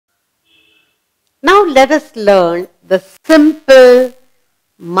Now let us learn the simple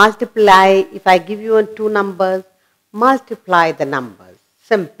multiply. If I give you two numbers, multiply the numbers.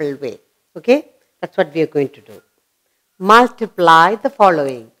 Simple way. Okay? That's what we are going to do. Multiply the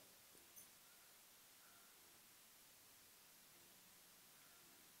following.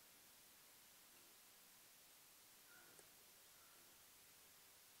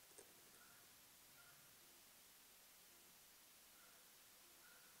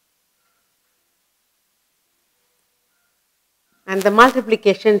 And the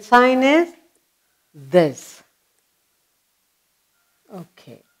multiplication sign is this.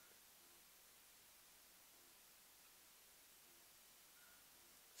 Okay.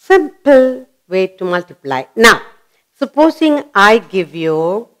 Simple way to multiply. Now, supposing I give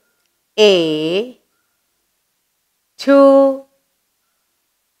you A 2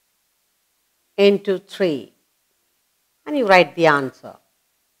 into 3 and you write the answer.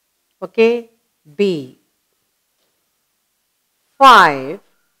 Okay? B 5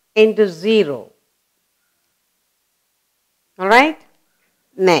 into 0. Alright?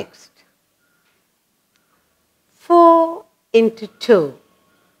 Next. 4 into 2.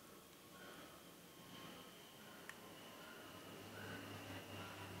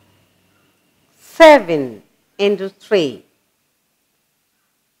 7 into 3.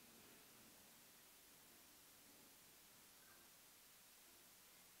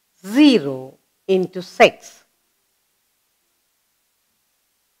 0 into 6.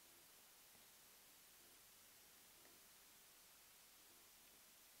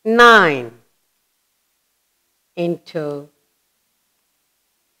 9 into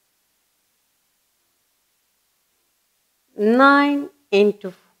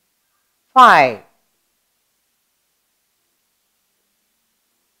 5.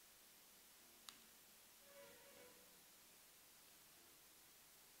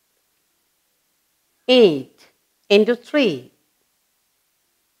 8 into 3.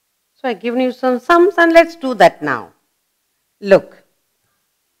 So I've given you some sums and let's do that now. Look.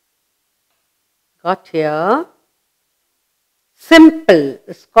 Got here. Simple.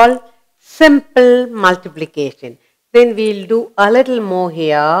 It's called simple multiplication. Then we'll do a little more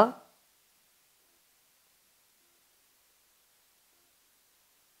here.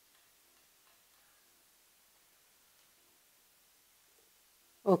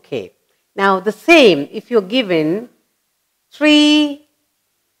 Okay. Now the same, if you're given 3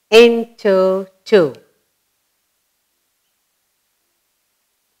 into 2.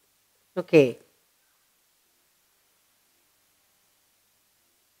 Okay.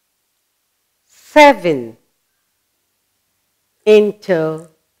 7 into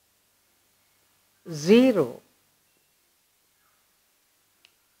 0.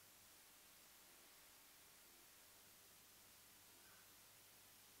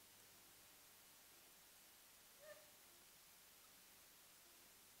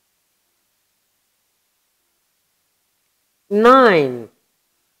 9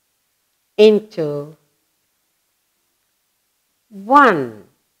 into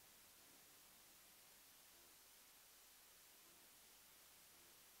 1.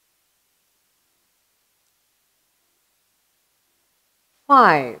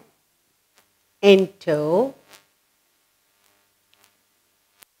 5 into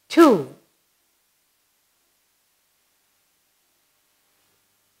 2.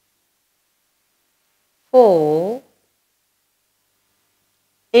 4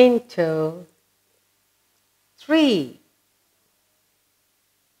 into 3.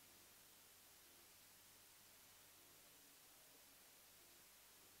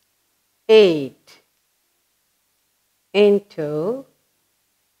 8 into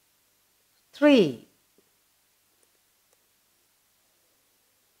 3.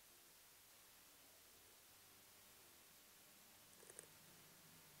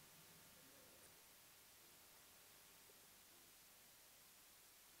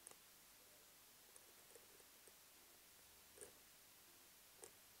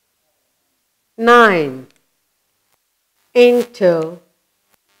 9 into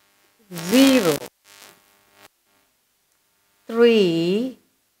 0. 3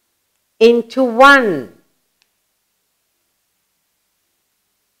 into 1.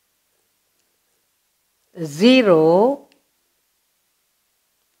 0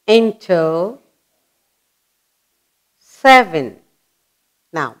 into 7.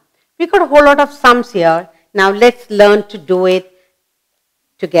 Now, we got a whole lot of sums here. Now, let's learn to do it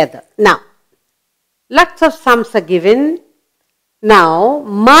together. Now, lots of sums are given. Now,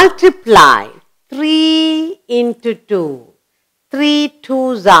 multiply 3 into 2. 3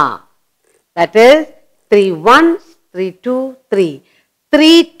 twos are. That is 3 ones, 3 2, 3.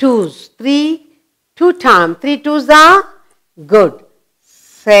 3 twos, 3 2 times. 3 twos are good.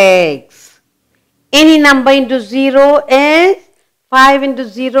 6. Any number into 0 is 5 into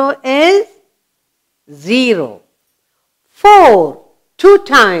 0 is 0. 4. 2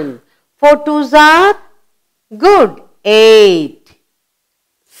 times. 4 twos are good. 8.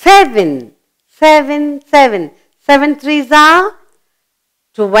 7. 7. 7. 7 threes are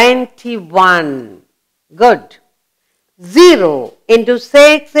 21. Good. 0 into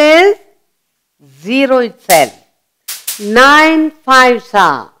 6 is 0 itself. 9 fives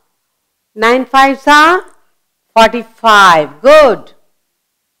are 45. Good.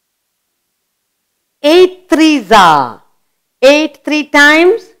 8 threes are 8 3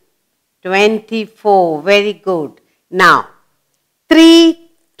 times 24. Very good. Now 3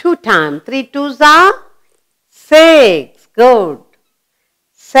 2 times 3 twos are 6. Good.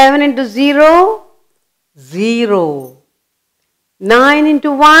 7 into 0 0. 9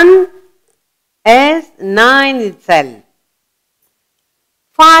 into 1 is 9 itself.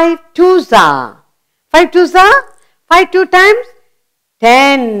 5 twos are 5 2 times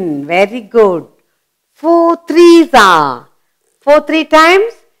 10. Very good. 4 threes are 4 3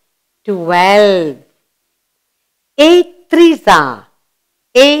 times 12. 8 threes are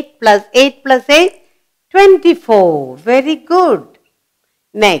 8 plus 8 plus 8 24. Very good.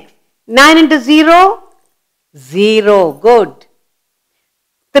 Next 9 into 0 0. Good.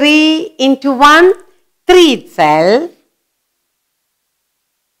 3 into 1 3 itself.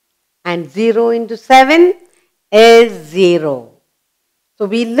 And 0 into 7 is 0. So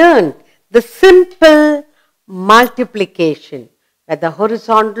we learned the simple multiplication, whether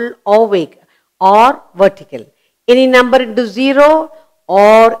horizontal or vertical. Any number into 0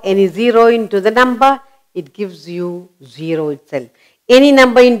 or any 0 into the number, it gives you 0 itself. Any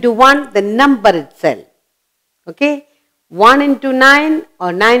number into 1, the number itself. Okay? 1 into 9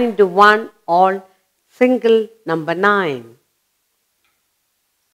 or 9 into 1, all single number 9.